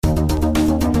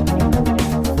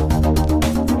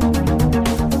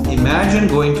Imagine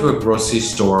going to a grocery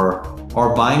store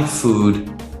or buying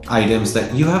food items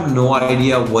that you have no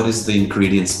idea what is the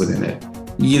ingredients within it.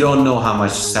 You don't know how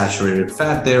much saturated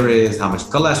fat there is, how much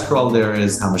cholesterol there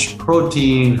is, how much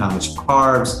protein, how much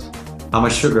carbs, how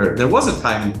much sugar. There was a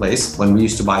time and place when we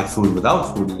used to buy food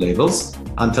without food labels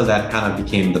until that kind of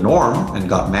became the norm and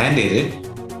got mandated.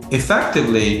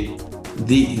 Effectively,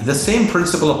 the same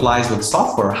principle applies with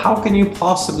software. How can you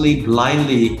possibly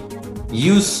blindly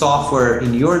use software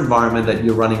in your environment that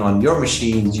you're running on your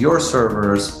machines, your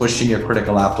servers, pushing your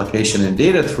critical application and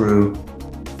data through,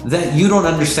 that you don't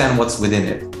understand what's within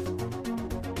it?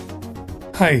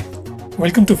 Hi,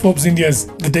 welcome to Forbes India's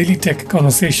The Daily Tech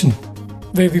Conversation,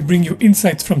 where we bring you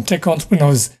insights from tech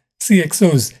entrepreneurs,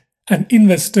 CXOs, and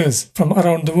investors from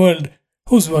around the world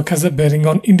whose work has a bearing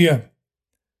on India.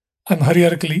 I'm Hari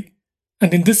Arakali,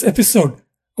 and in this episode,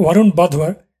 Varun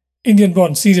Badhwar,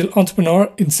 Indian-born serial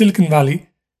entrepreneur in Silicon Valley,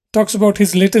 talks about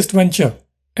his latest venture,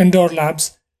 Endor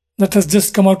Labs, that has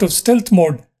just come out of stealth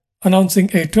mode, announcing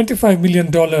a $25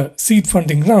 million seed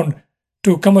funding round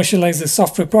to commercialize a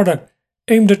software product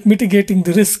aimed at mitigating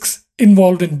the risks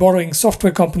involved in borrowing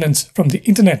software components from the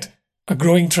internet, a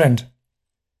growing trend.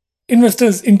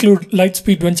 Investors include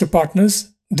Lightspeed Venture Partners,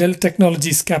 Dell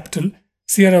Technologies Capital,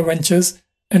 Sierra Ventures,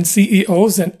 and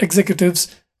CEOs and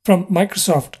executives from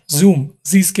Microsoft, Zoom,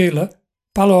 Zscaler,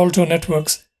 Palo Alto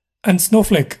Networks, and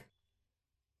Snowflake.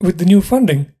 With the new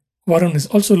funding, Varun is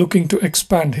also looking to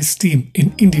expand his team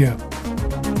in India.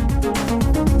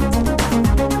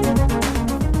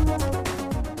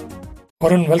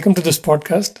 Varun, welcome to this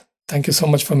podcast. Thank you so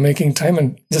much for making time.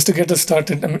 And just to get us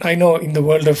started, I know in the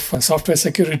world of software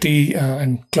security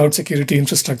and cloud security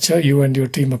infrastructure, you and your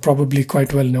team are probably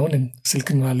quite well known in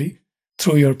Silicon Valley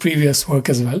through your previous work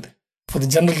as well. For the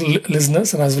general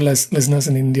listeners and as well as listeners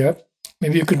in India,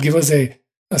 maybe you could give us a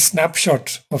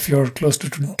snapshot of your close to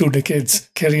two decades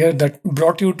career that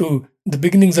brought you to the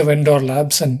beginnings of Endor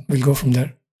Labs, and we'll go from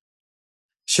there.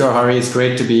 Sure, Hari, it's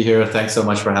great to be here. Thanks so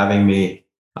much for having me.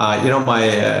 My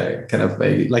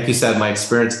like you said, my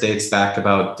experience dates back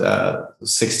about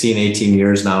 16, 18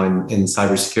 years now in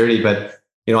cybersecurity. But,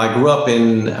 I grew up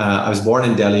I was born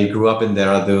in Delhi, grew up in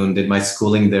Dehradun, did my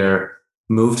schooling there,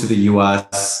 moved to the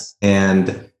US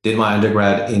and did my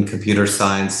undergrad in computer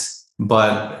science.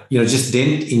 But, just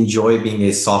didn't enjoy being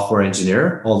a software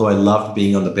engineer, although I loved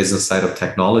being on the business side of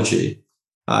technology.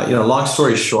 Long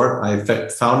story short, I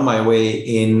found my way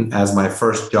in as my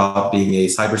first job being a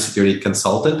cybersecurity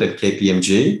consultant at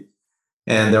KPMG,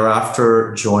 and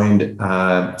thereafter joined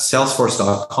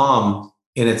Salesforce.com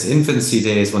in its infancy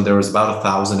days when there was about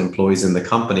 1,000 employees in the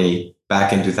company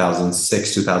back in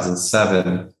 2006,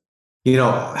 2007.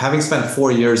 Having spent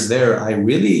 4 years there, I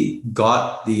really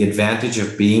got the advantage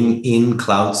of being in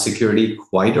cloud security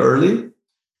quite early.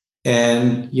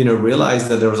 And, realized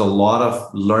that there was a lot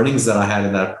of learnings that I had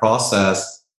in that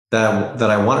process that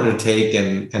I wanted to take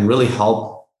and really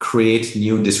help create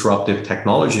new disruptive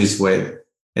technologies with.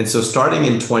 And so starting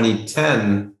in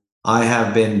 2010, I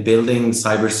have been building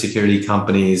cybersecurity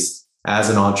companies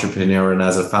as an entrepreneur and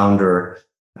as a founder.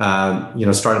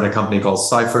 Started a company called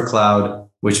Cypher Cloud,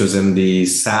 which was in the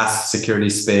SaaS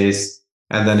security space.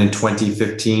 And then in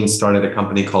 2015, started a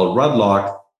company called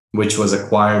Rudlock, which was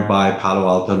acquired by Palo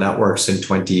Alto Networks in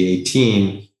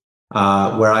 2018,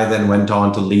 where I then went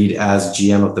on to lead as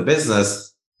GM of the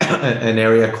business, an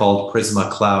area called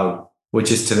Prisma Cloud, which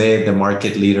is today the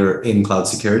market leader in cloud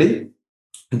security.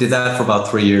 Did that for about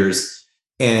 3 years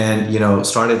and,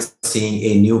 started seeing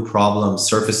a new problem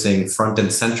surfacing front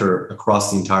and center across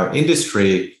the entire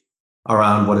industry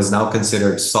around what is now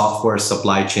considered software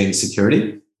supply chain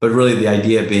security. But really the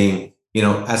idea being,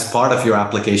 as part of your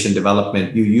application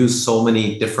development, you use so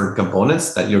many different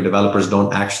components that your developers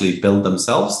don't actually build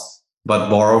themselves,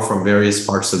 but borrow from various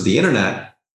parts of the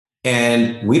internet.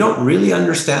 And we don't really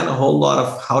understand a whole lot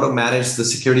of how to manage the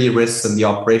security risks and the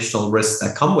operational risks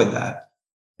that come with that.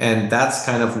 And that's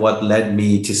kind of what led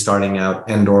me to starting out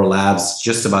Endor Labs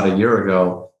just about a year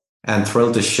ago. And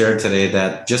thrilled to share today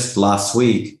that just last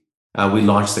week, we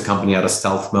launched the company out of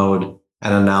stealth mode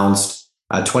and announced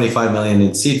 $25 million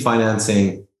in seed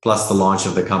financing, plus the launch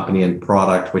of the company and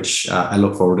product, which I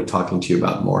look forward to talking to you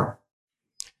about more.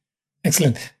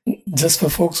 Excellent. Just for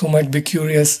folks who might be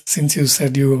curious, since you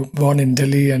said you were born in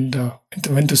Delhi and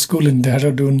went to school in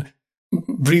Dehradun,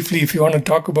 briefly, if you want to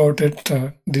talk about it,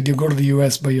 did you go to the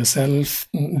US by yourself?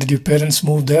 Did your parents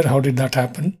move there? How did that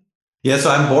happen? Yeah,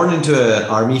 so I'm born into an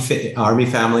army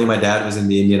family. My dad was in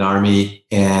the Indian Army,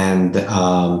 and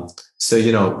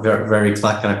very, very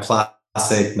kind of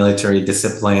classic military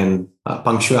discipline,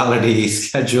 punctuality,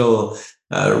 schedule,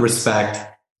 respect,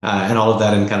 and all of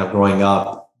that in kind of growing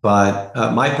up. But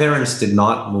my parents did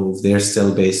not move. They're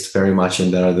still based very much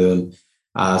in Dehradun.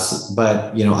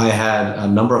 But, I had a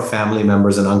number of family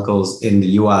members and uncles in the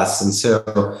US. And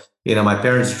so, my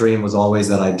parents' dream was always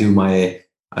that I do my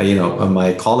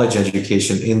college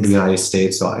education in the United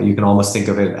States. So you can almost think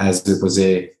of it as it was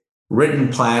a written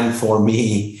plan for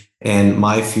me and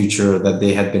my future that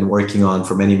they had been working on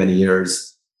for many, many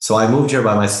years. So I moved here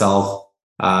by myself.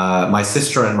 My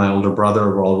sister and my older brother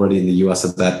were already in the US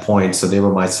at that point. So they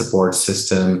were my support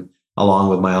system, along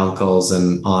with my uncles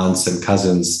and aunts and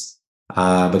cousins.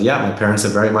 But yeah, my parents are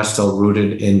very much still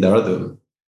rooted in Dehradun.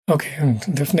 Okay, and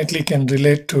definitely can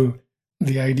relate to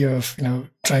the idea of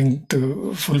trying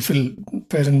to fulfill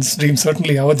parents' dreams.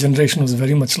 Certainly, our generation was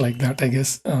very much like that, I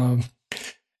guess.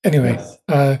 Anyway,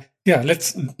 Yes. yeah,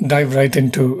 let's dive right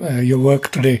into your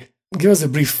work today. Give us a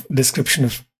brief description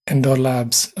of Endor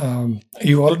Labs.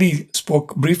 You already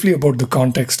spoke briefly about the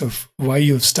context of why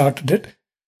you've started it.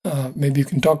 Maybe you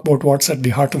can talk about what's at the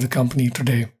heart of the company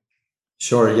today.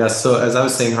 Sure. Yes. So as I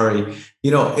was saying, Hari,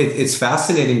 it's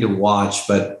fascinating to watch,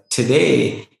 but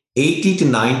today, 80 to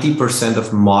 90%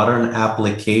 of modern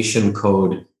application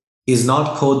code is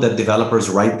not code that developers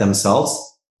write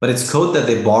themselves, but it's code that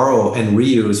they borrow and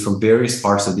reuse from various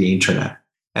parts of the internet.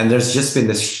 And there's just been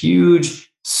this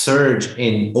huge surge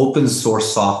in open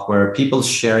source software, people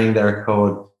sharing their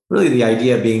code. Really, the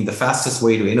idea being the fastest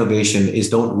way to innovation is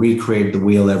don't recreate the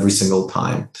wheel every single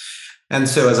time. And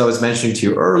so, as I was mentioning to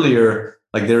you earlier,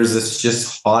 like there's this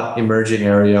just hot emerging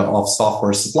area of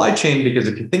software supply chain, because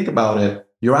if you think about it,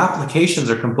 your applications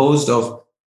are composed of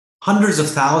hundreds of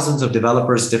thousands of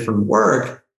developers' different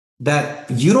work that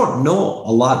you don't know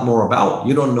a lot more about.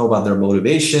 You don't know about their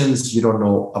motivations. You don't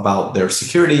know about their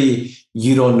security.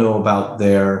 You don't know about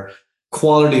their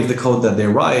quality of the code that they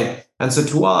write. And so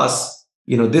to us,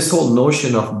 this whole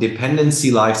notion of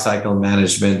dependency lifecycle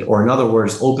management, or in other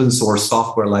words, open source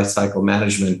software lifecycle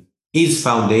management, is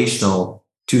foundational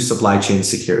to supply chain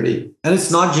security. And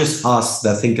it's not just us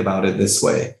that think about it this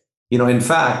way. In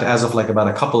fact, as of like about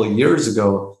a couple of years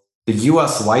ago, the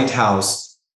US White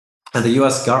House and the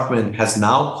US government has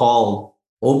now called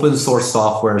open source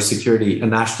software security a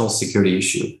national security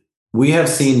issue. We have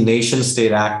seen nation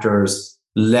state actors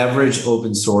leverage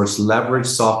open source, leverage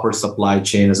software supply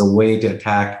chain as a way to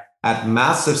attack at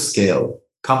massive scale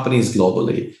companies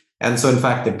globally. And so, in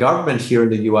fact, the government here in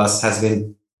the US has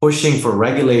been pushing for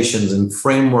regulations and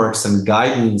frameworks and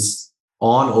guidance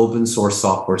on open source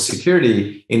software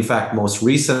security. In fact, most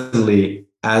recently,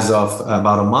 as of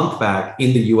about a month back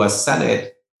in the US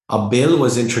Senate, a bill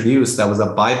was introduced that was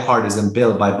a bipartisan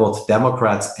bill by both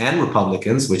Democrats and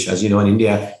Republicans, which, as you know, in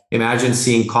India, imagine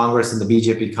seeing Congress and the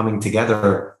BJP coming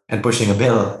together and pushing a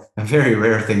bill, a very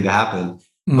rare thing to happen.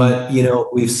 But,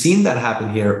 we've seen that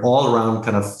happen here all around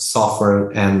kind of software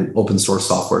and open source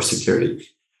software security.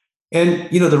 And,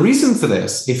 the reason for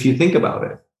this, if you think about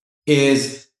it,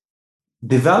 is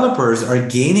developers are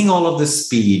gaining all of this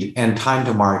speed and time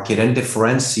to market and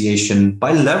differentiation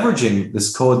by leveraging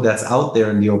this code that's out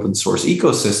there in the open source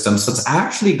ecosystem. So it's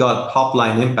actually got top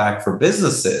line impact for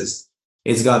businesses.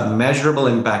 It's got measurable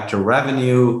impact to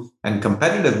revenue and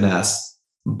competitiveness,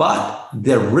 but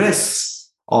the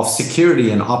risks of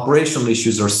security and operational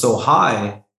issues are so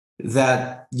high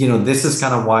that, this is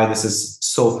kind of why this is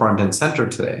so front and center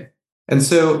today. And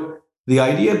so the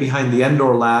idea behind the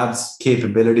Endor Labs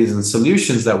capabilities and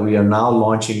solutions that we are now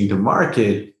launching into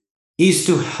market is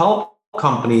to help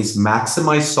companies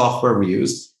maximize software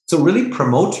reuse. So really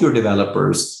promote your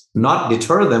developers, not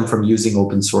deter them from using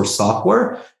open source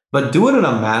software, but do it in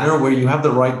a manner where you have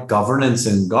the right governance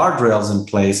and guardrails in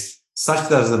place, such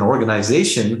that as an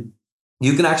organization,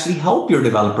 you can actually help your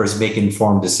developers make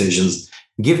informed decisions,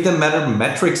 give them better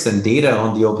metrics and data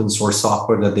on the open source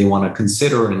software that they want to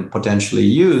consider and potentially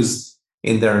use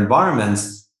in their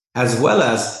environments, as well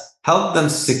as help them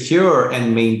secure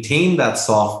and maintain that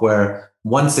software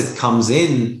once it comes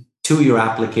in to your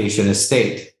application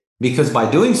estate. Because by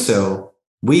doing so,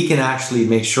 we can actually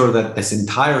make sure that this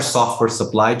entire software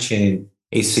supply chain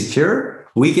is secure.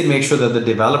 We can make sure that the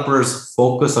developers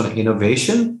focus on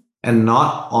innovation and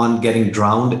not on getting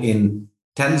drowned in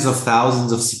tens of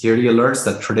thousands of security alerts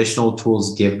that traditional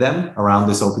tools give them around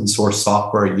this open source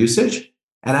software usage,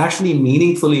 and actually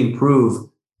meaningfully improve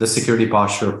the security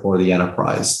posture for the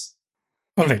enterprise.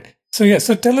 All right.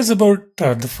 So tell us about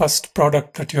the first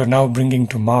product that you're now bringing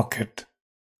to market.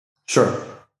 Sure.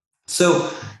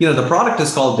 So, the product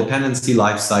is called Dependency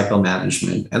Lifecycle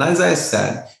Management. And as I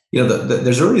said,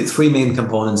 there's really three main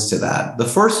components to that. The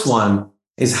first one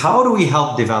is, how do we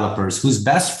help developers whose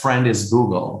best friend is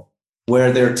Google,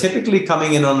 where they're typically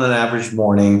coming in on an average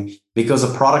morning because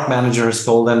a product manager has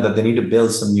told them that they need to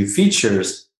build some new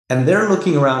features. And they're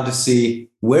looking around to see,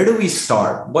 where do we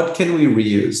start? What can we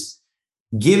reuse?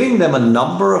 Giving them a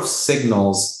number of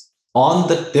signals on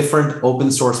the different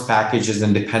open source packages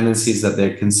and dependencies that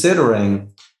they're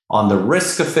considering, on the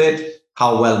risk of it,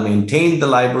 how well maintained the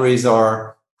libraries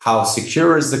are, how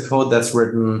secure is the code that's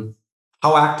written,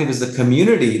 how active is the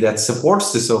community that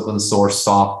supports this open source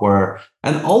software,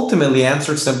 and ultimately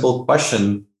answer a simple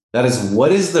question, that is,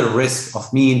 what is the risk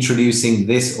of me introducing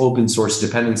this open source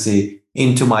dependency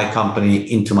into my company,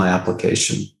 into my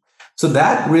application? So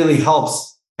that really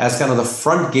helps as kind of the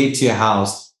front gate to your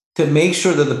house to make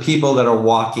sure that the people that are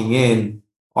walking in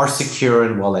are secure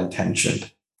and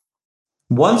well-intentioned.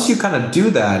 Once you kind of do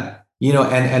that,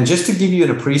 and just to give you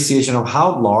an appreciation of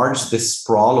how large this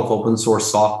sprawl of open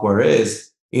source software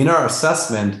is, in our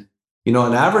assessment, an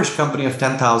average company of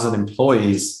 10,000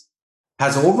 employees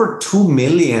has over 2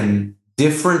 million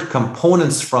different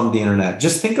components from the internet.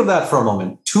 Just think of that for a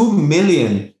moment. 2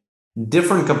 million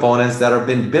different components that have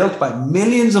been built by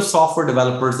millions of software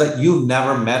developers that you've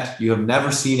never met, you have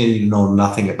never seen, and you know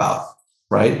nothing about,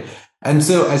 right? And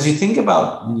so as you think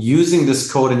about using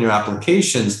this code in your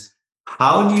applications,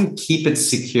 how do you keep it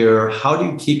secure? How do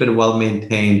you keep it well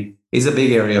maintained is a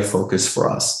big area of focus for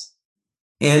us.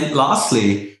 And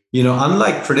lastly,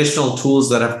 unlike traditional tools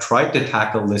that have tried to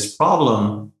tackle this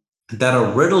problem that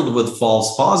are riddled with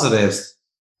false positives,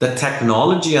 the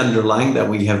technology underlying that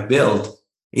we have built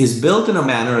is built in a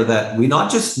manner that we not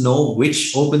just know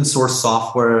which open source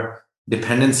software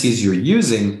dependencies you're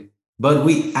using, but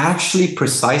we actually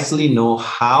precisely know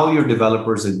how your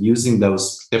developers are using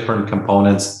those different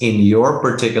components in your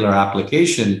particular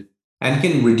application and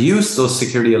can reduce those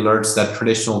security alerts that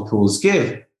traditional tools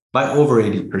give by over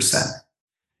 80%.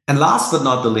 And last but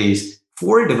not the least,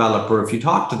 for a developer, if you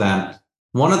talk to them,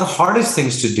 one of the hardest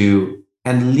things to do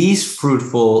and least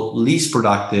fruitful, least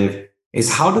productive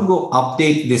is how to go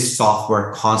update this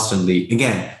software constantly.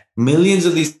 Again, millions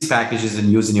of these packages in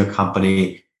use in your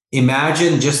company.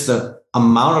 Imagine just the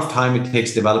amount of time it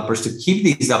takes developers to keep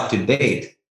these up to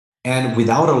date and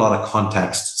without a lot of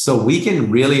context. So we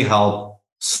can really help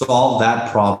solve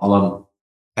that problem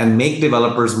and make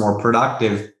developers more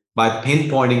productive by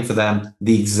pinpointing for them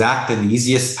the exact and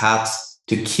easiest paths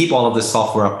to keep all of this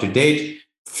software up to date,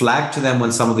 flag to them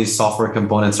when some of these software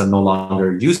components are no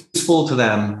longer useful to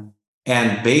them,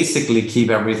 and basically keep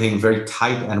everything very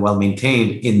tight and well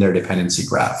maintained in their dependency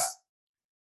graph.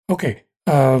 Okay.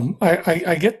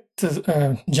 I get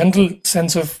the general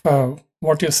sense of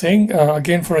what you're saying.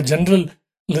 Again, for a general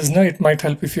listener, it might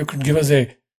help if you could give us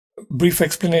a brief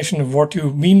explanation of what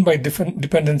you mean by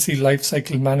dependency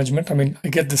lifecycle management. I mean, I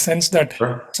get the sense that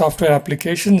software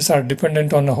applications are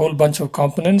dependent on a whole bunch of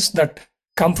components that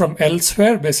come from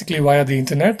elsewhere, basically via the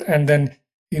internet, and then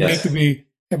you need to be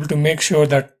able to make sure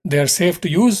that they are safe to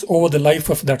use over the life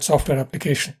of that software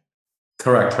application.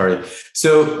 Correct, Hari.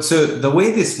 So the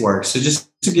way this works, so just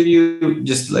to give you,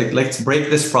 let's break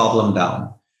this problem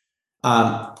down.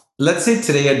 Let's say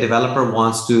today a developer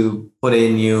wants to put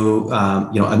a new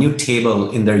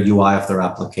table in their UI of their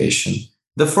application.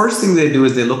 The first thing they do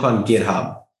is they look on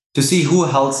GitHub to see who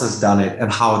else has done it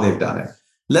and how they've done it.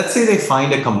 Let's say they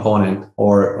find a component,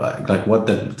 or like what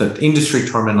the industry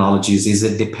terminology is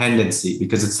a dependency,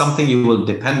 because it's something you will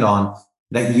depend on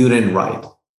that you didn't write.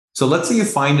 So let's say you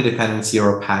find a dependency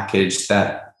or a package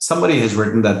that somebody has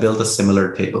written that built a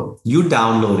similar table. You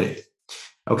download it.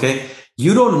 Okay.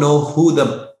 You don't know who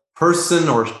the person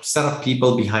or set of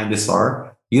people behind this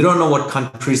are. You don't know what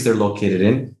countries they're located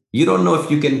in. You don't know if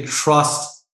you can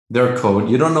trust their code.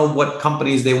 You don't know what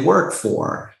companies they work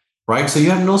for, right? So you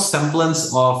have no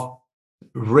semblance of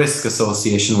risk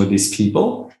association with these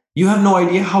people. You have no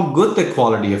idea how good the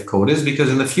quality of code is, because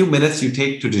in the few minutes you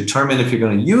take to determine if you're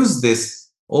going to use this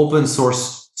open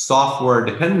source software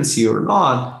dependency or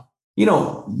not,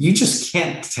 you just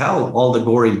can't tell all the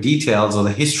gory details or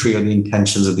the history or the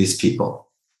intentions of these people.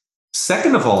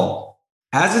 Second of all,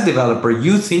 as a developer,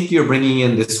 you think you're bringing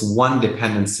in this one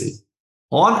dependency.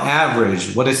 On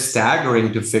average, what is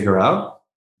staggering to figure out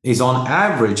is, on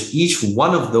average, each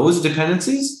one of those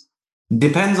dependencies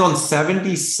depends on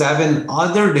 77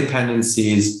 other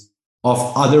dependencies of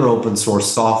other open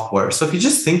source software. So if you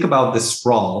just think about this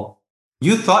sprawl,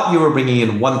 you thought you were bringing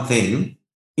in one thing.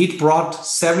 It brought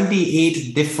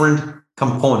 78 different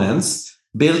components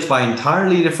built by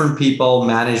entirely different people,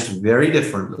 managed very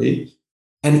differently.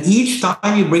 And each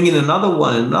time you bring in another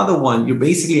one, you're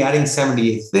basically adding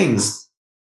 78 things.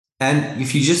 And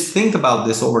if you just think about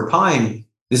this over time,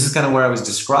 this is kind of where I was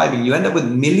describing, you end up with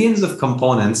millions of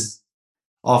components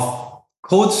of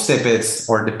code snippets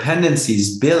or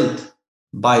dependencies built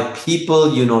by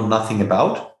people you know nothing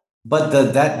about, but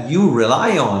that you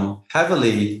rely on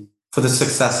heavily for the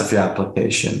success of your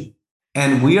application.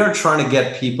 And we are trying to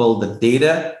get people the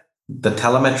data, the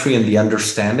telemetry, and the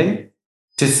understanding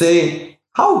to say,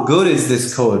 how good is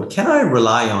this code? Can I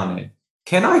rely on it?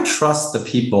 Can I trust the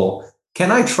people?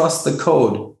 Can I trust the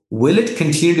code? Will it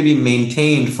continue to be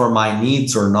maintained for my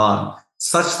needs or not?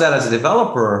 Such that as a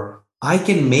developer, I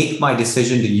can make my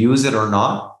decision to use it or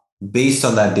not based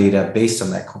on that data, based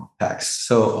on that context.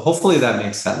 So hopefully that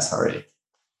makes sense, Hari.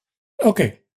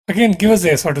 Okay. Again, give us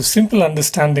a sort of simple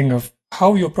understanding of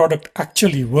how your product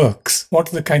actually works. What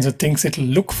are the kinds of things it'll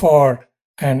look for,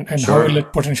 and how will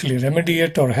it potentially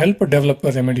remediate or help a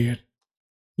developer remediate?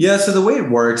 Yeah, so the way it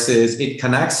works is it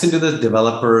connects into the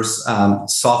developer's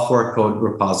software code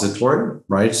repository,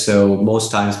 right? So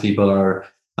most times people are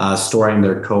storing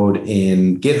their code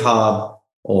in GitHub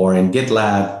or in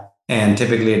GitLab, and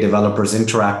typically a developer is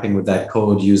interacting with that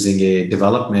code using a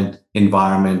development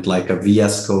environment like a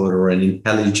VS Code or an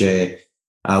IntelliJ,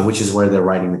 which is where they're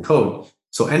writing the code.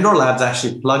 So Endor Labs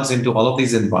actually plugs into all of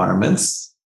these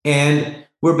environments, and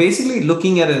we're basically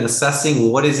looking at and assessing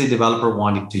what is a developer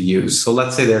wanting to use. So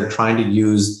let's say they're trying to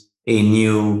use a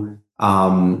new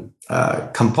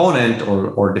component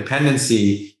or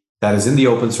dependency that is in the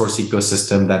open source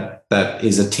ecosystem that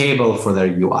is a table for their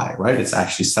UI, right? It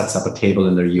actually sets up a table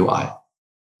in their UI.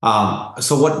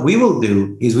 So what we will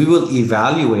do is we will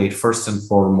evaluate first and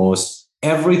foremost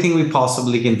everything we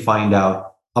possibly can find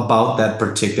out about that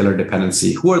particular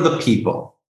dependency. Who are the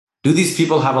people? Do these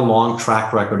people have a long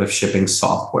track record of shipping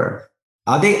software?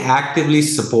 Are they actively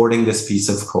supporting this piece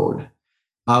of code?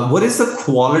 What is the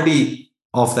quality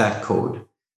of that code?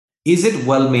 Is it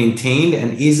well maintained,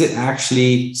 and is it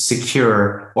actually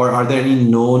secure, or are there any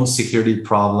known security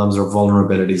problems or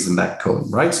vulnerabilities in that code,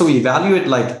 right? So we evaluate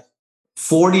like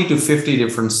 40 to 50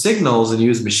 different signals and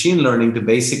use machine learning to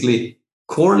basically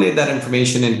correlate that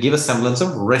information and give a semblance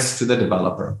of risk to the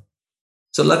developer.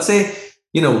 So let's say,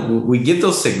 we give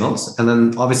those signals, and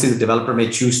then obviously the developer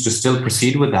may choose to still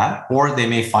proceed with that, or they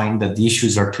may find that the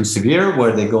issues are too severe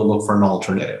where they go look for an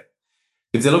alternative.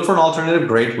 If they look for an alternative,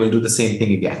 great, we'll do the same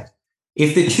thing again.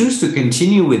 If they choose to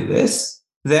continue with this,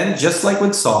 then just like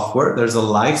with software, there's a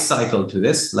life cycle to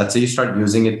this. Let's say you start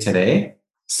using it today.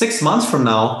 6 months from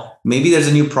now, maybe there's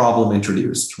a new problem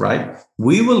introduced, right?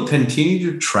 We will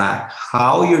continue to track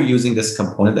how you're using this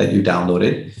component that you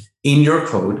downloaded in your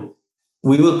code.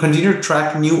 We will continue to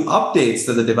track new updates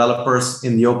that the developers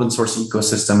in the open source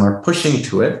ecosystem are pushing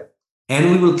to it.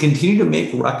 And we will continue to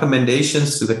make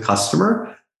recommendations to the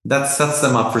customer that sets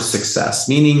them up for success,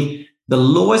 meaning the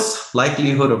lowest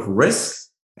likelihood of risk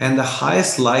and the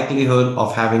highest likelihood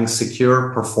of having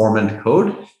secure, performant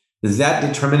code. That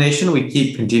determination we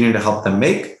keep continuing to help them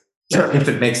make. Sure. If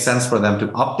it makes sense for them to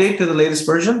update to the latest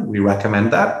version, we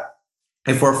recommend that.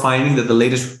 If we're finding that the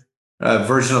latest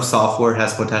version of software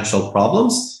has potential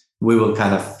problems, we will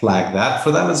kind of flag that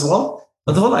for them as well.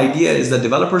 But the whole idea is that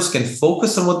developers can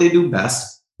focus on what they do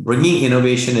best, bringing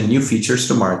innovation and new features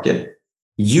to market,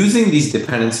 using these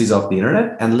dependencies of the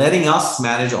internet, and letting us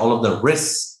manage all of the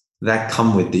risks that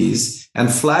come with these,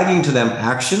 and flagging to them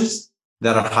actions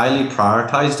that are highly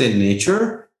prioritized in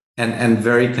nature and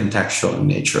very contextual in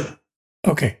nature.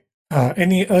 Okay.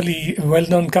 Any early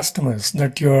well-known customers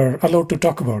that you're allowed to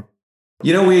talk about?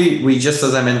 We just,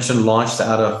 as I mentioned, launched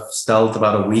out of stealth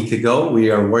about a week ago.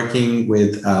 We are working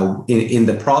with, in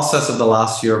the process of the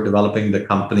last year of developing the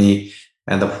company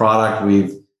and the product,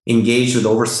 we've engaged with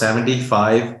over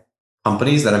 75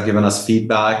 companies that have given us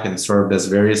feedback and served as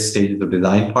various stages of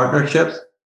design partnerships.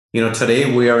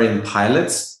 Today we are in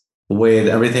pilots with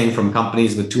everything from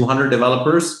companies with 200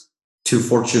 developers to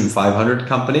Fortune 500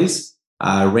 companies,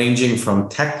 ranging from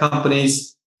tech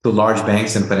companies to large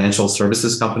banks and financial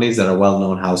services companies that are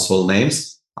well-known household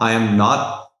names. I am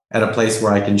not at a place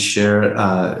where I can share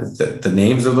the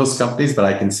names of those companies, but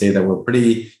I can say that we're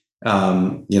pretty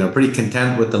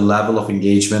content with the level of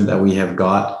engagement that we have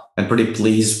got, and pretty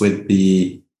pleased with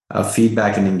the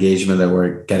feedback and engagement that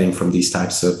we're getting from these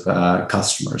types of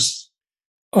customers.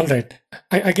 All right.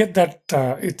 I get that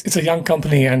it's a young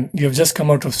company and you've just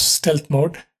come out of stealth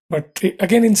mode. But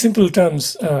again, in simple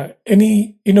terms,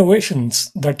 any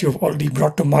innovations that you've already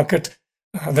brought to market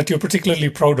that you're particularly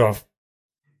proud of?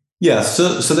 Yeah,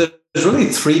 so there's really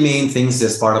three main things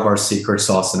as part of our secret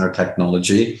sauce in our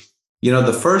technology.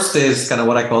 The first is kind of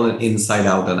what I call an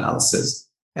inside-out analysis.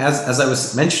 As I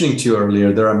was mentioning to you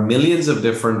earlier, there are millions of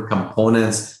different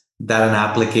components that an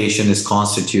application is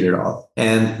constituted of.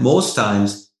 And most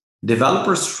times,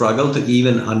 developers struggle to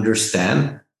even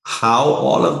understand how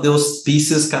all of those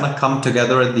pieces kind of come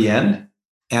together at the end.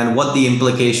 and what the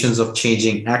implications of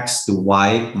changing X to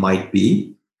Y might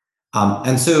be.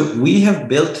 And so we have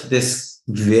built this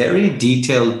very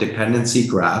detailed dependency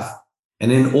graph.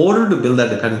 And in order to build that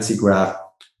dependency graph,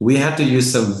 we had to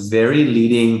use some very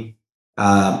leading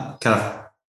kind of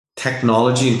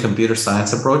technology and computer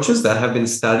science approaches that have been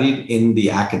studied in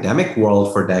the academic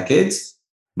world for decades,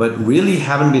 but really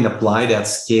haven't been applied at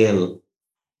scale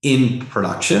in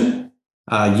production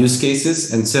use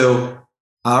cases. And so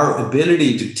our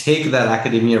ability to take that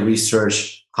academia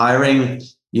research, hiring,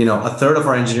 a third of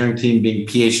our engineering team being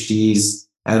PhDs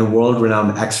and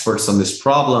world-renowned experts on this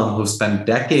problem who spent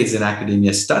decades in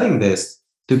academia studying this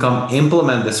to come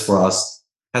implement this for us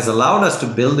has allowed us to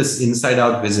build this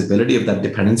inside-out visibility of that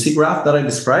dependency graph that I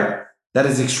described that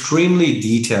is extremely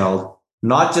detailed,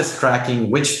 not just tracking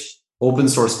which open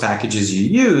source packages you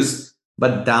use,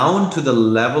 but down to the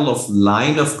level of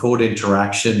line of code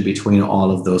interaction between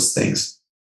all of those things.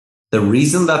 The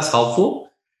reason that's helpful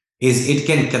is it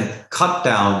can cut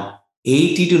down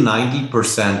 80 to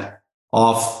 90%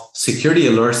 of security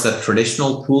alerts that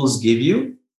traditional tools give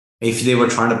you if they were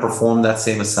trying to perform that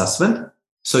same assessment.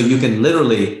 So you can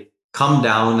literally come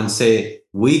down and say,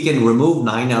 we can remove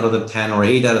 9 out of the 10 or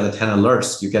 8 out of the 10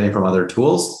 alerts you're getting from other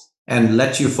tools and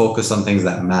let you focus on things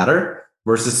that matter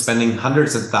versus spending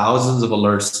hundreds of thousands of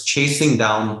alerts chasing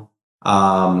down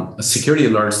security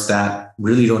alerts that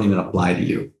really don't even apply to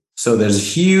you. So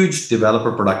there's huge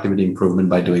developer productivity improvement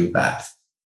by doing that.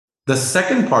 The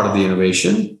second part of the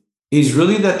innovation is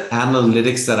really that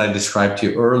analytics that I described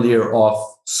to you earlier of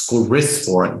school risk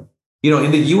scoring.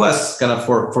 In the US, kind of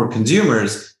for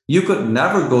consumers, you could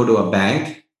never go to a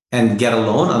bank and get a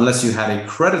loan unless you had a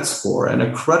credit score and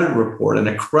a credit report and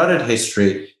a credit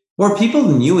history where people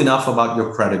knew enough about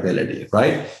your credibility,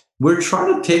 right? We're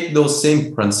trying to take those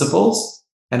same principles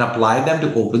and apply them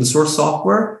to open source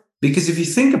software. Because if you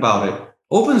think about it,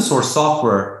 open source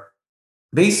software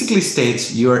basically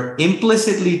states you're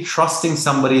implicitly trusting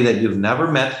somebody that you've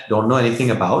never met, don't know anything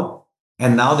about,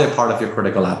 and now they're part of your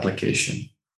critical application.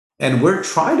 And we're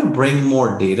trying to bring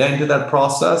more data into that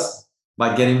process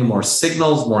by getting more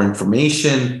signals, more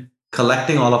information,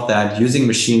 collecting all of that, using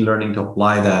machine learning to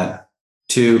apply that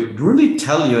to really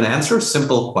tell you and answer a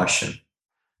simple question.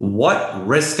 What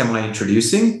risk am I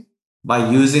introducing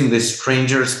by using this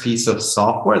stranger's piece of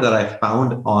software that I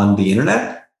found on the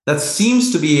internet that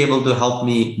seems to be able to help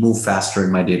me move faster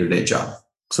in my day-to-day job?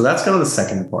 So that's kind of the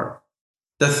second part.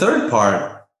 The third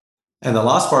part, and the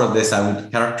last part of this, I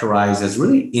would characterize as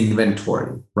really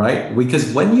inventory, right?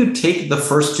 Because when you take the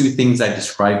first two things I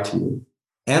described to you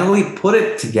and we put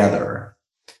it together,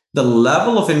 the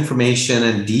level of information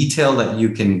and detail that you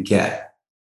can get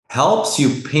helps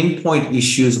you pinpoint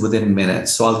issues within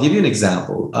minutes. So I'll give you an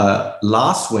example.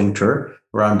 Last winter,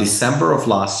 around December of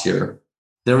last year,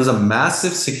 there was a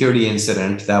massive security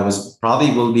incident that was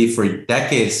probably will be for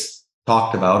decades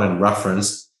talked about and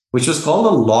referenced, which was called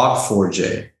a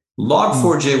Log4j.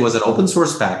 Log4j was an open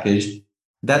source package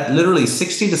that literally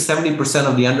 60 to 70%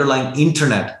 of the underlying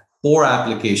internet core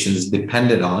applications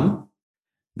depended on,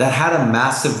 that had a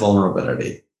massive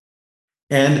vulnerability.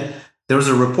 And there was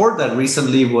a report that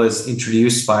recently was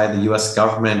introduced by the US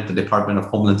government, the Department of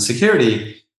Homeland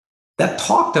Security, that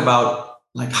talked about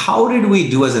how did we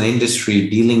do as an industry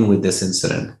dealing with this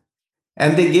incident?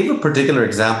 And they gave a particular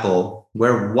example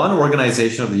where one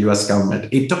organization of the US government,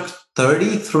 it took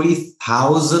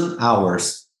 33,000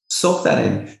 hours, soak that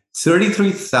in,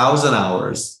 33,000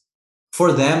 hours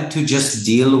for them to just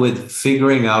deal with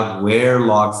figuring out where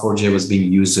Log4j was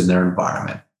being used in their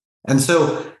environment. And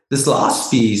so this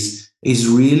last piece is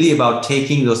really about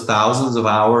taking those thousands of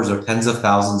hours or tens of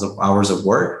thousands of hours of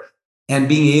work and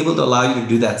being able to allow you to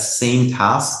do that same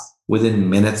task within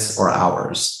minutes or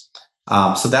hours.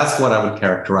 So that's what I would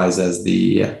characterize as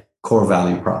the core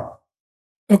value prop.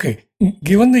 Okay.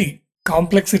 Given the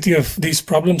complexity of these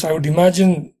problems, I would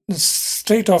imagine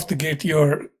straight off the gate,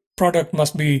 your product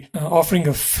must be offering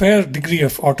a fair degree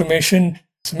of automation.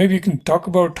 So maybe you can talk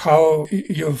about how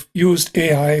you've used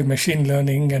AI, machine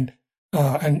learning, and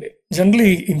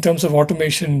generally in terms of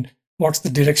automation, what's the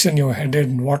direction you're headed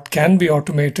and what can be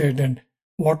automated and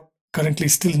what currently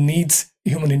still needs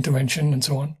human intervention and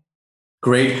so on?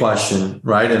 Great question,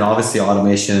 right? And obviously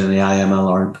automation and AI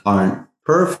ML aren't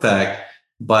perfect,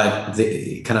 but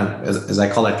they kind of, as I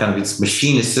call it, kind of it's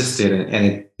machine assisted and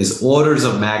it is orders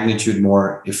of magnitude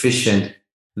more efficient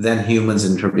than humans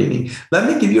intervening.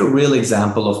 Let me give you a real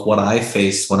example of what I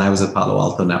faced when I was at Palo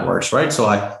Alto Networks, right? So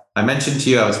I mentioned to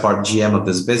you, I was part GM of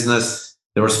this business.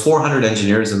 There was 400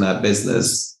 engineers in that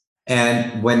business.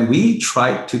 And when we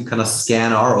tried to kind of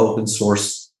scan our open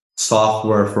source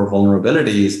software for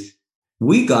vulnerabilities,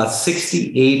 we got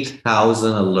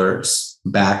 68,000 alerts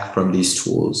back from these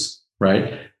tools,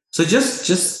 right? So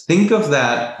just think of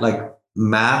that like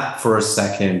map for a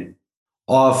second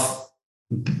of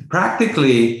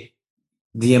practically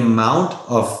the amount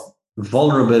of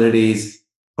vulnerabilities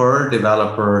per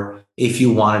developer if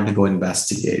you wanted to go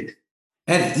investigate.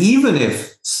 And even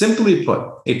if, simply put,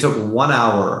 it took 1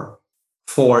 hour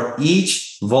for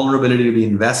each vulnerability to be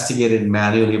investigated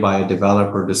manually by a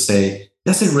developer to say,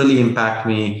 does it really impact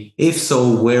me? If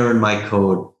so, where in my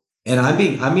code? And I'm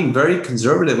being very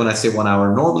conservative when I say 1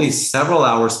 hour, normally several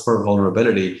hours per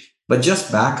vulnerability, but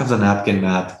just back of the napkin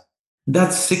math,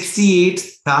 that's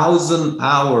 68,000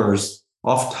 hours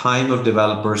of time of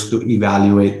developers to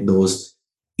evaluate those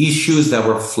issues that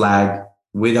were flagged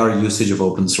with our usage of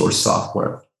open source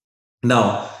software.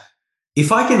 Now,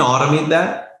 if I can automate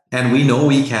that, and we know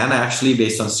we can actually,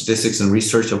 based on statistics and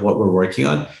research of what we're working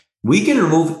on, we can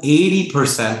remove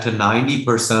 80% to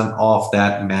 90% of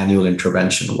that manual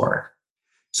intervention work.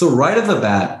 So right off the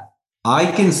bat,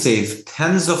 I can save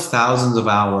tens of thousands of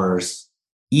hours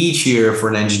each year for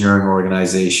an engineering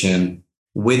organization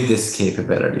with this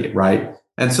capability, right?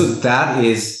 And so that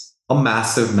is a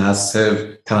massive,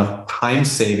 massive kind of time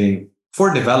saving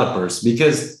for developers,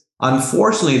 because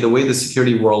unfortunately, the way the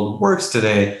security world works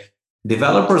today,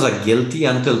 developers are guilty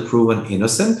until proven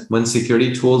innocent when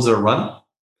security tools are run.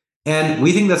 And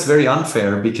we think that's very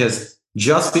unfair, because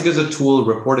just because a tool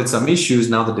reported some issues,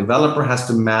 now the developer has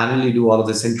to manually do all of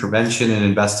this intervention and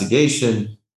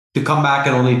investigation to come back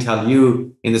and only tell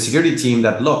you in the security team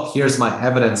that, look, here's my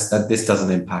evidence that this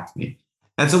doesn't impact me.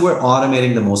 And so we're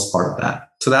automating the most part of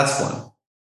that. So that's one.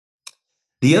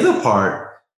 The other part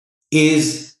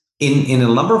is in a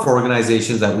number of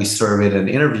organizations that we surveyed and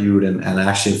interviewed and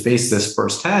actually faced this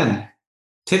firsthand.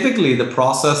 Typically, the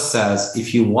process says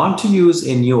if you want to use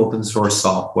a new open source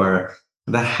software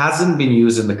that hasn't been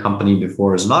used in the company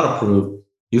before, is not approved,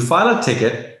 you file a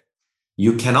ticket,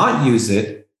 you cannot use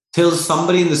it till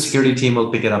somebody in the security team will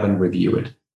pick it up and review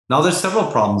it. Now, there's several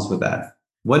problems with that.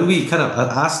 When we kind of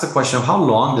ask the question of how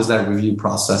long does that review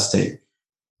process take?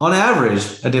 On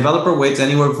average, a developer waits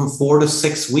anywhere from 4 to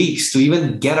 6 weeks to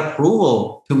even get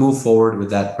approval to move forward with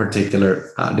that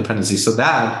particular dependency. So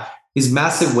that is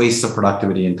massive waste of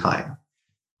productivity and time,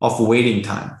 of waiting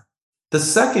time. The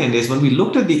second is when we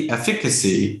looked at the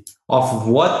efficacy of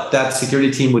what that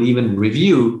security team would even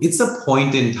review, it's a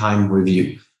point in time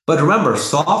review. But remember,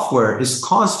 software is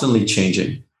constantly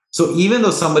changing. So even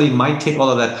though somebody might take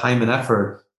all of that time and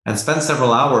effort and spend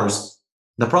several hours,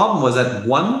 the problem was that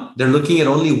one, they're looking at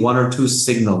only one or two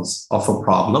signals of a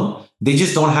problem. They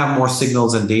just don't have more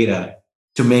signals and data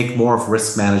to make more of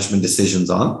risk management decisions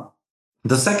on.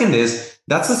 The second is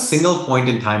that's a single point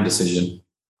in time decision.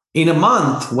 In a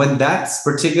month, when that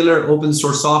particular open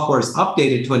source software is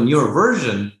updated to a newer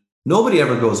version, nobody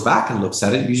ever goes back and looks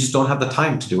at it. You just don't have the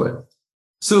time to do it.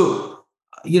 So,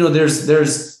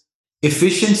 there's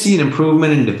efficiency and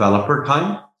improvement in developer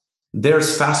time.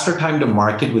 There's faster time to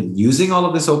market with using all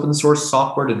of this open source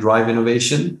software to drive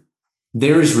innovation.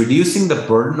 There is reducing the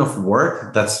burden of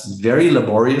work that's very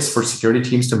laborious for security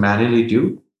teams to manually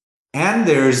do. And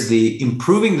there's the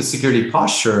improving the security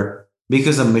posture,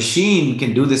 because a machine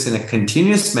can do this in a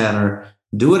continuous manner,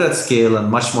 do it at scale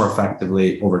and much more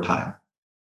effectively over time.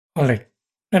 All right.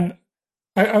 And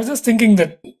I was just thinking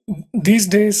that these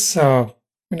days,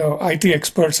 IT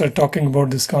experts are talking about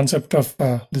this concept of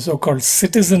the so-called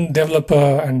citizen developer.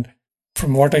 And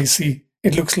from what I see,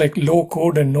 it looks like low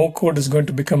code and no code is going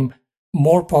to become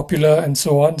more popular and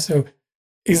so on. So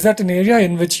is that an area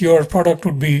in which your product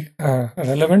would be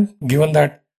relevant, given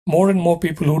that more and more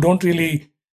people who don't really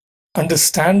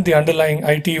understand the underlying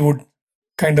IT would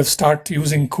kind of start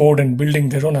using code and building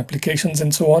their own applications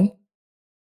and so on?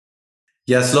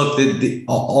 Yes, look,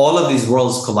 all of these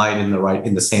worlds collide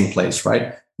in the same place,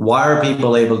 right? Why are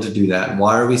people able to do that?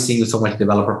 Why are we seeing so much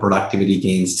developer productivity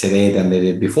gains today than they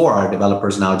did before? Are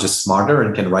developers now just smarter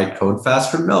and can write code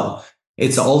faster? No.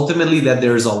 It's ultimately that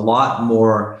there's a lot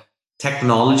more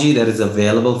technology that is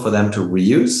available for them to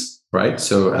reuse, right?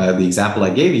 So the example I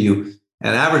gave you,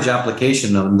 an average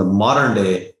application in the modern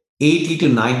day, 80 to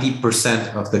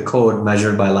 90% of the code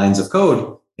measured by lines of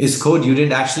code is code you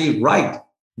didn't actually write,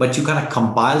 but you kind of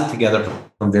compile together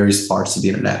from various parts of the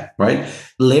internet, right?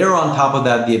 Layer on top of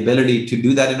that the ability to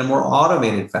do that in a more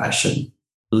automated fashion.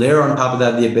 Layer on top of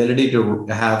that the ability to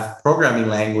have programming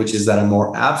languages that are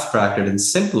more abstracted and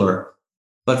simpler.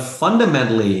 But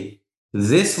fundamentally,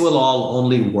 this will all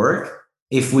only work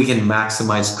if we can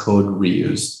maximize code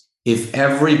reuse. If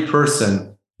every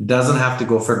person doesn't have to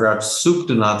go figure out soup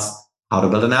to nuts how to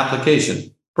build an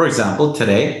application. For example,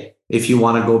 today, if you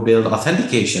want to go build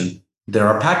authentication, There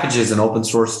are packages and open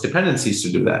source dependencies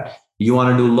to do that. You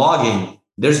want to do logging,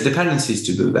 there's dependencies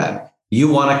to do that. You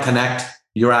want to connect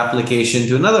your application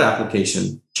to another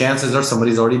application. Chances are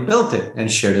somebody's already built it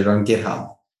and shared it on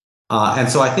GitHub. And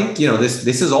so I think,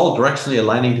 this is all directionally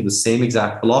aligning to the same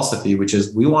exact philosophy, which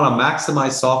is we want to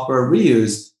maximize software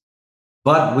reuse,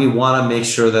 but we want to make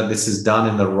sure that this is done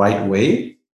in the right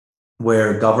way,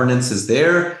 where governance is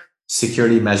there,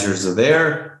 security measures are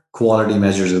there, quality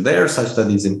measures are there, such that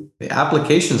these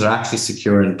applications are actually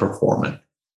secure and performant.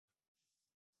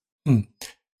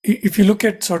 If you look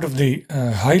at sort of the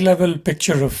high-level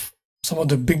picture of some of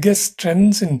the biggest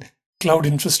trends in cloud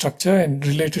infrastructure and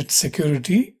related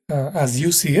security, as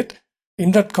you see it,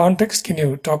 in that context, can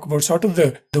you talk about sort of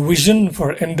the vision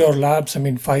for Endor Labs? I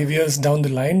mean, 5 years down the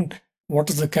line, what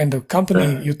is the kind of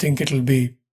company you think it'll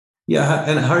be? Yeah,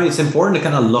 and Hari, it's important to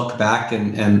kind of look back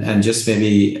and just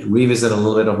maybe revisit a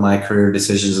little bit of my career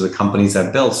decisions of the companies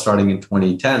I built starting in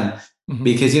 2010.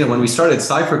 Because, when we started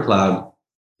Cypher Cloud,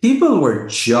 people were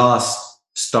just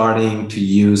starting to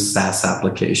use SaaS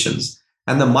applications.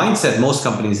 And the mindset most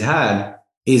companies had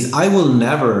is, I will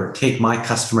never take my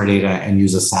customer data and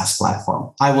use a SaaS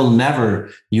platform. I will never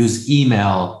use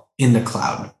email in the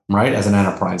cloud, right? As an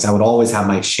enterprise, I would always have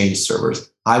my Exchange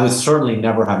servers. I would certainly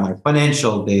never have my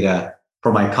financial data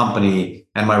for my company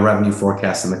and my revenue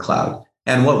forecast in the cloud.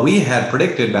 And what we had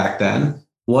predicted back then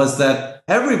was that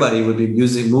everybody would be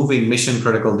moving mission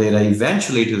critical data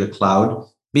eventually to the cloud,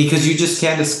 because you just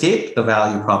can't escape the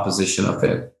value proposition of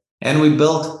it. And we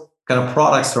built kind of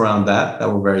products around that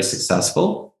were very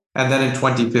successful. And then in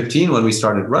 2015, when we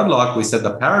started Redlock, we said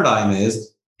the paradigm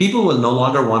is people will no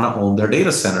longer want to own their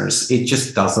data centers. It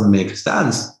just doesn't make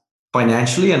sense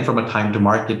financially and from a time to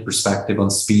market perspective on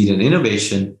speed and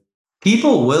innovation.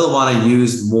 People will want to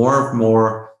use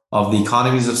more of the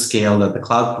economies of scale that the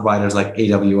cloud providers like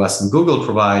AWS and Google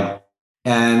provide.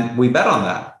 And we bet on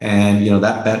that. And,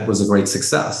 that bet was a great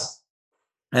success.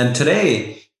 And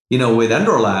today, with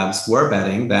Endor Labs, we're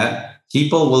betting that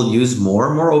people will use more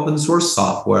and more open source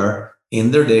software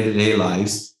in their day-to-day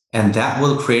lives. And that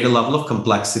will create a level of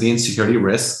complexity and security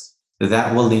risks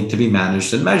that will need to be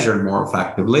managed and measured more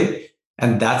effectively.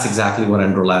 And that's exactly what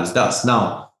Endor Labs does.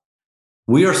 Now,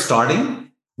 we are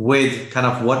starting with kind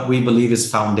of what we believe is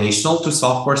foundational to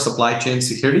software supply chain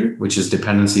security, which is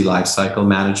dependency lifecycle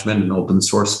management and open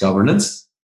source governance.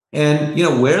 And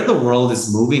where the world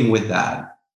is moving with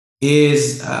that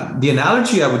is the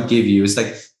analogy I would give you is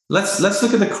like, let's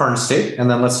look at the current state, and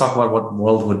then let's talk about what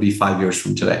world would be 5 years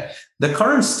from today. The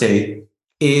current state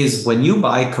is when you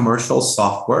buy commercial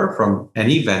software from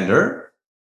any vendor,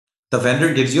 the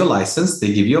vendor gives you a license,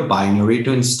 they give you a binary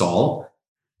to install,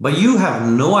 but you have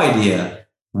no idea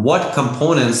what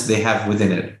components they have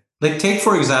within it. Like take,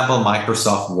 for example,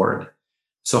 Microsoft Word.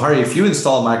 So Hari, if you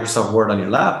install Microsoft Word on your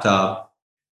laptop,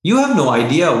 you have no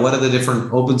idea what are the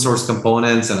different open source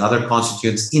components and other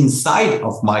constituents inside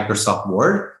of Microsoft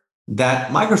Word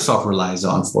that Microsoft relies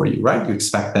on for you, right? You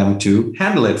expect them to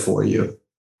handle it for you.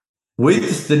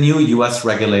 With the new US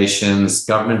regulations,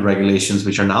 government regulations,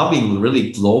 which are now being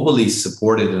really globally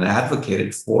supported and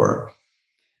advocated for,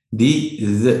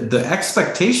 the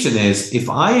expectation is, if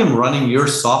I am running your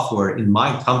software in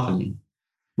my company,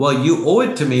 well, you owe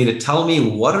it to me to tell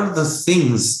me what are the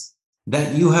things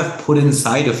that you have put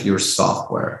inside of your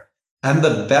software. And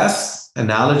the best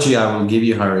analogy I will give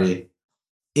you, Hari,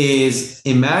 is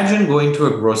imagine going to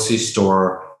a grocery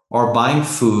store or buying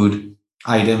food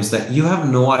items that you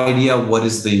have no idea what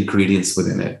is the ingredients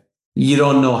within it. You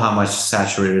don't know how much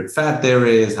saturated fat there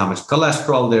is, how much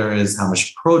cholesterol there is, how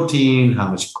much protein, how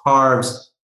much carbs,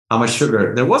 how much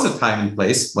sugar. There was a time and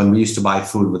place when we used to buy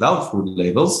food without food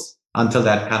labels until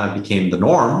that kind of became the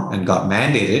norm and got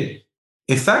mandated.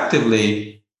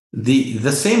 Effectively,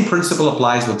 the same principle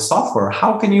applies with software.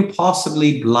 How can you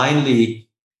possibly blindly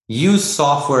use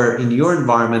software in your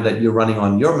environment that you're running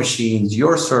on your machines,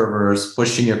 your servers,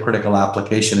 pushing your critical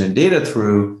application and data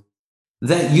through,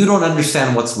 that you don't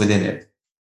understand what's within it?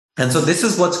 And so this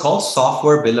is what's called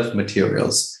software bill of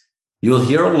materials. You'll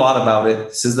hear a lot about it.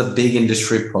 This is the big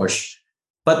industry push.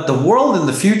 But the world in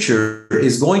the future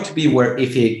is going to be where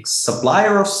if a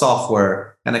supplier of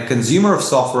software and a consumer of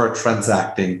software are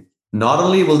transacting, not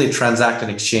only will they transact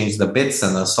and exchange the bits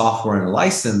and the software and a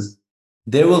license,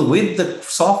 they will, with the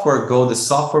software, go the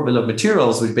software bill of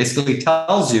materials, which basically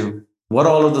tells you what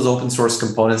all of those open source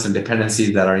components and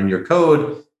dependencies that are in your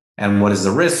code, and what is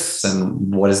the risks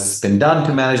and what has been done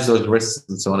to manage those risks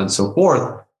and so on and so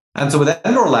forth. And so with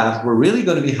Endor Labs, we're really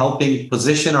going to be helping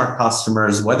position our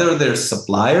customers, whether they're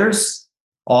suppliers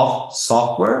of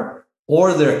software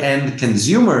or they're end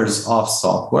consumers of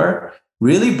software,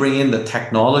 really bring in the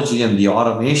technology and the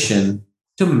automation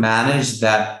to manage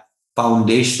that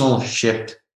foundational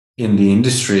shift in the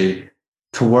industry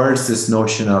towards this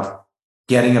notion of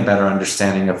getting a better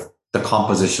understanding of the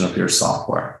composition of your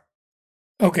software.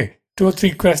 Okay, 2 or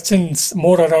 3 questions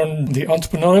more around the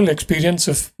entrepreneurial experience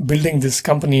of building this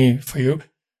company for you.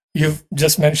 You've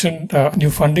just mentioned a new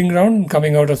funding round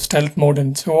coming out of stealth mode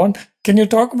and so on. Can you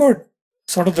talk about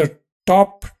sort of the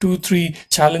top 2, 3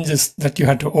 challenges that you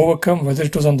had to overcome, whether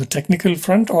it was on the technical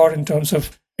front or in terms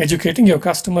of educating your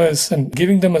customers and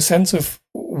giving them a sense of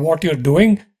what you're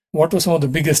doing? What were some of the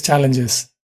biggest challenges?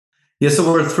 Yeah, so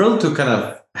we're thrilled to kind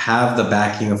of have the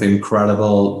backing of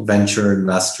incredible venture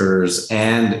investors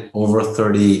and over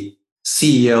 30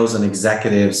 CEOs and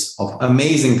executives of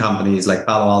amazing companies like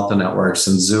Palo Alto Networks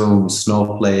and Zoom,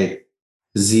 Snowflake,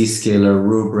 Zscaler,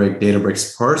 Rubrik,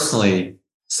 Databricks personally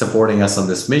supporting us on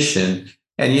this mission.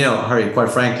 And, Hari, quite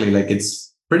frankly, like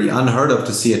it's pretty unheard of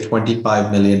to see a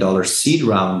 $25 million seed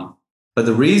round. But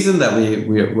the reason that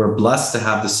we're blessed to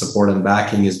have the support and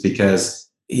backing is because,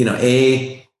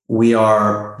 we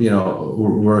are,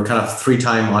 we're kind of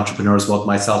 3-time entrepreneurs, both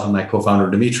myself and my co-founder,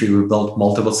 Dimitri. We've built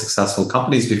multiple successful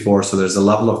companies before. So there's a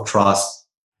level of trust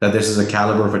that this is a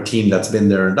caliber of a team that's been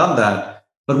there and done that.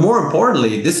 But more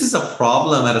importantly, this is a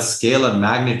problem at a scale and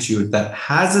magnitude that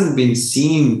hasn't been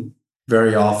seen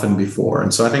very often before.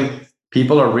 And so I think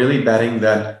people are really betting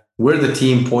that we're the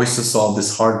team poised to solve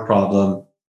this hard problem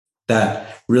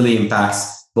that really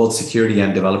impacts both security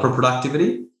and developer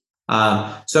productivity.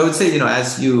 So I would say,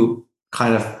 as you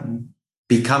kind of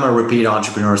become a repeat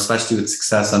entrepreneur, especially with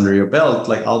success under your belt,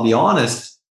 like I'll be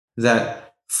honest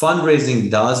that fundraising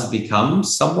does become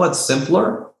somewhat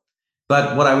simpler.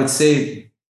 But what I would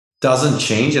say doesn't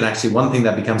change, and actually one thing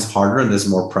that becomes harder and there's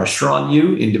more pressure on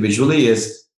you individually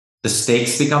is the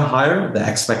stakes become higher, the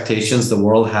expectations the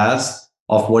world has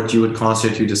of what you would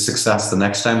constitute a success the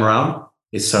next time around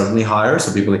is certainly higher.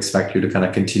 So people expect you to kind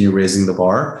of continue raising the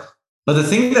bar. But the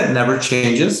thing that never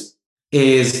changes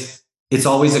is it's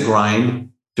always a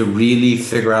grind to really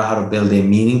figure out how to build a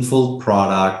meaningful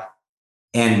product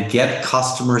and get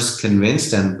customers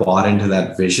convinced and bought into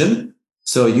that vision.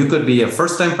 So you could be a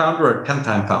first-time founder or a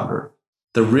 10th-time founder.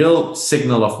 The real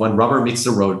signal of when rubber meets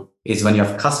the road is when you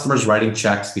have customers writing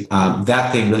checks.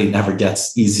 That thing really never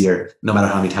gets easier, no matter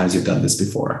how many times you've done this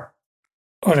before.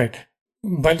 All right.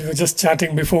 While we were just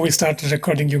chatting before we started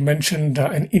recording, you mentioned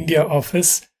an India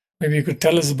office. Maybe you could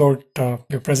tell us about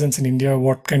your presence in India.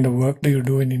 What kind of work do you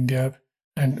do in India?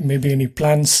 And maybe any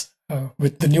plans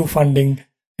with the new funding,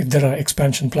 if there are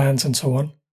expansion plans and so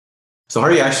on. So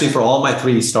Hari, actually for all my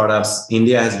 3 startups,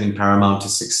 India has been paramount to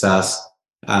success.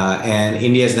 And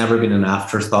India has never been an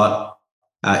afterthought.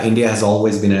 India has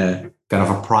always been a kind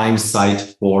of a prime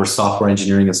site for software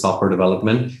engineering and software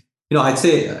development. I'd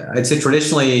say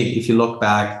traditionally, if you look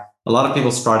back, a lot of people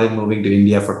started moving to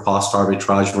India for cost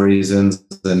arbitrage reasons.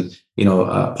 And,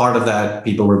 part of that,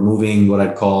 people were moving what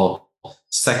I'd call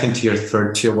 2nd tier,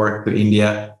 3rd tier work to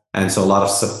India. And so a lot of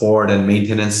support and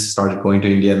maintenance started going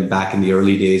to India back in the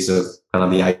early days of kind of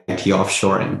the IT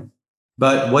offshoring.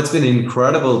 But what's been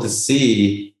incredible to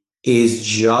see is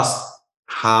just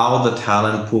how the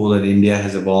talent pool in India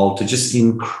has evolved to just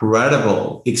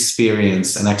incredible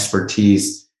experience and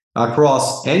expertise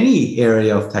across any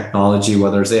area of technology,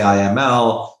 whether it's AI,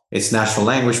 ML, it's natural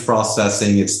language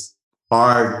processing, it's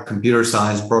hard computer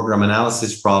science, program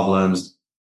analysis problems.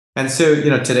 And so,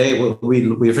 today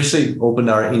we officially opened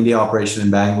our India operation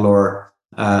in Bangalore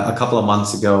a couple of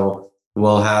months ago.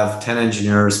 We'll have 10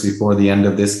 engineers before the end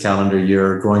of this calendar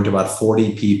year, growing to about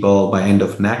 40 people by end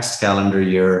of next calendar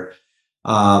year.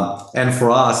 And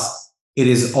for us, it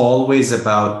is always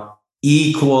about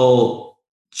equal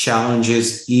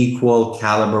challenges, equal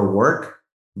caliber work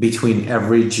between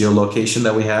every geolocation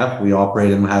that we have. We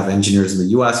operate and have engineers in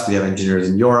the US, we have engineers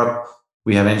in Europe,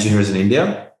 we have engineers in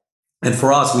India. And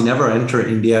for us, we never enter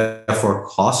India for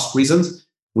cost reasons.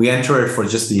 We enter it for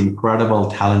just the incredible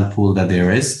talent pool that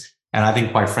there is. And I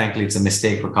think, quite frankly, it's a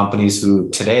mistake for companies who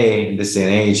today, in this day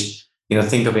and age,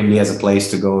 think of India as a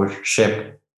place to go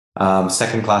ship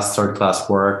second class, third class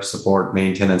work, support,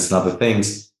 maintenance, and other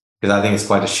things. Because I think it's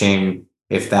quite a shame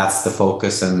if that's the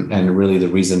focus and really the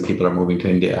reason people are moving to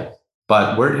India.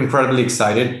 But we're incredibly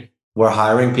excited. We're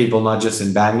hiring people not just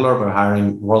in Bangalore, we're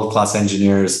hiring world-class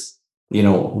engineers,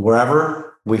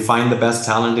 wherever we find the best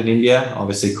talent in India.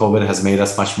 Obviously, COVID has made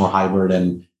us much more hybrid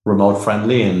and remote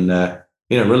friendly, and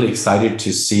really excited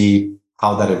to see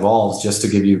how that evolves. Just to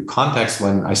give you context,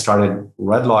 when I started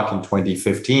Redlock in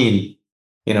 2015,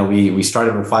 we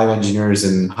started with 5 engineers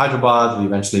in Hyderabad. We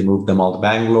eventually moved them all to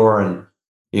Bangalore and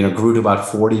grew to about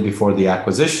 40 before the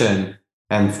acquisition.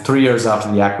 And 3 years after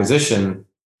the acquisition,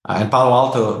 and Palo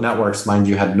Alto Networks, mind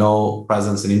you, had no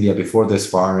presence in India before this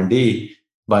for R&D,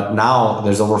 but now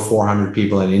there's over 400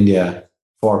 people in India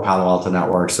for Palo Alto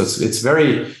Networks. So it's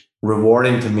very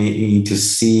rewarding to me to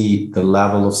see the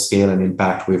level of scale and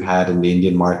impact we've had in the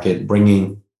Indian market,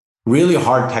 bringing really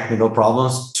hard technical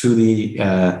problems to the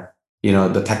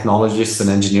technologists and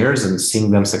engineers and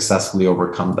seeing them successfully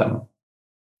overcome them.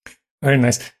 Very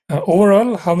nice.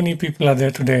 Overall, how many people are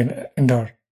there today in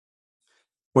Endor?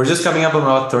 We're just coming up on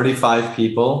about 35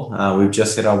 people. We've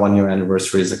just hit our 1-year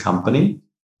anniversary as a company,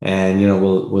 and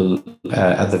we'll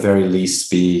at the very least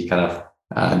be kind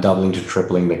of doubling to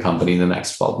tripling the company in the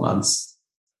next 12 months.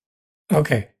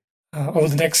 Okay. Over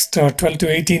the next 12 to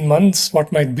 18 months,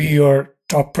 what might be your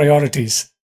top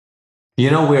priorities?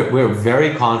 We're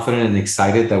very confident and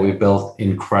excited that we built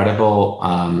incredible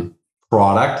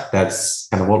product. That's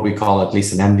kind of what we call at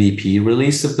least an MVP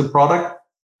release of the product.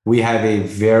 We have a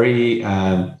very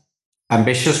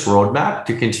ambitious roadmap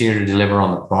to continue to deliver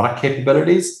on the product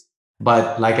capabilities.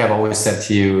 But like I've always said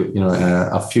to you,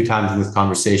 a few times in this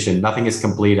conversation, nothing is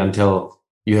complete until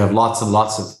you have lots and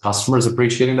lots of customers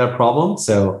appreciating that problem.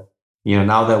 So,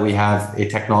 now that we have a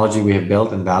technology we have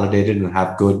built and validated and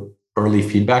have good early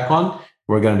feedback on,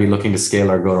 we're going to be looking to scale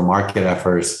our go-to-market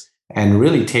efforts and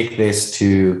really take this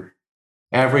to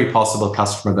every possible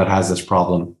customer that has this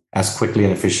problem as quickly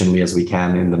and efficiently as we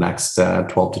can in the next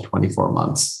 12 to 24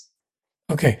 months.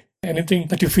 Okay. Anything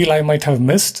that you feel I might have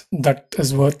missed that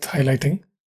is worth highlighting?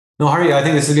 No, Hari, I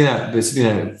think this has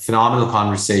been a phenomenal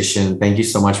conversation. Thank you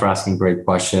so much for asking great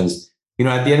questions.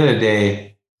 At the end of the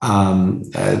day,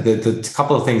 the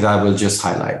couple of things I will just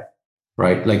highlight,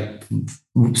 right? Like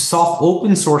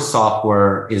open source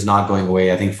software is not going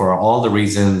away. I think for all the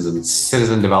reasons, and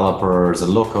citizen developers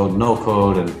and low code, no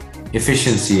code, and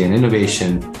efficiency and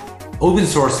innovation, open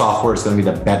source software is going to be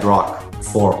the bedrock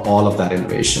for all of that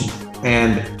innovation.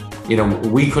 And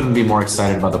we couldn't be more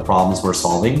excited about the problems we're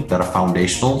solving that are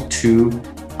foundational to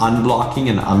unblocking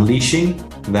and unleashing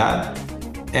that.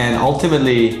 And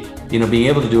ultimately, being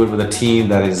able to do it with a team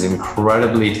that is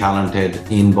incredibly talented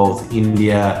in both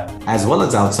India as well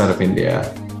as outside of India.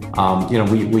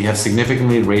 We have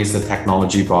significantly raised the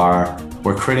technology bar.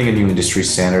 We're creating a new industry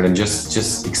standard and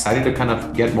just excited to kind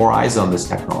of get more eyes on this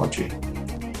technology.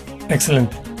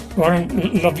 Excellent.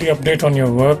 Varun, lovely update on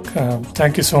your work.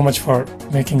 Thank you so much for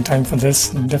making time for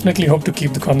this. And definitely hope to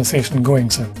keep the conversation going,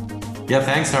 sir. Yeah,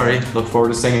 thanks, Hari. Look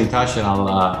forward to staying in touch, and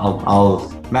I'll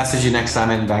message you next time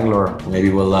in Bangalore. Maybe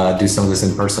we'll do some of this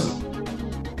in person.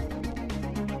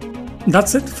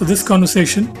 That's it for this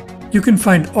conversation. You can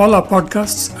find all our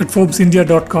podcasts at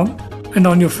ForbesIndia.com and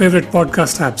on your favorite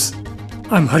podcast apps.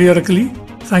 I'm Hari Arakali.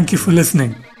 Thank you for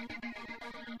listening.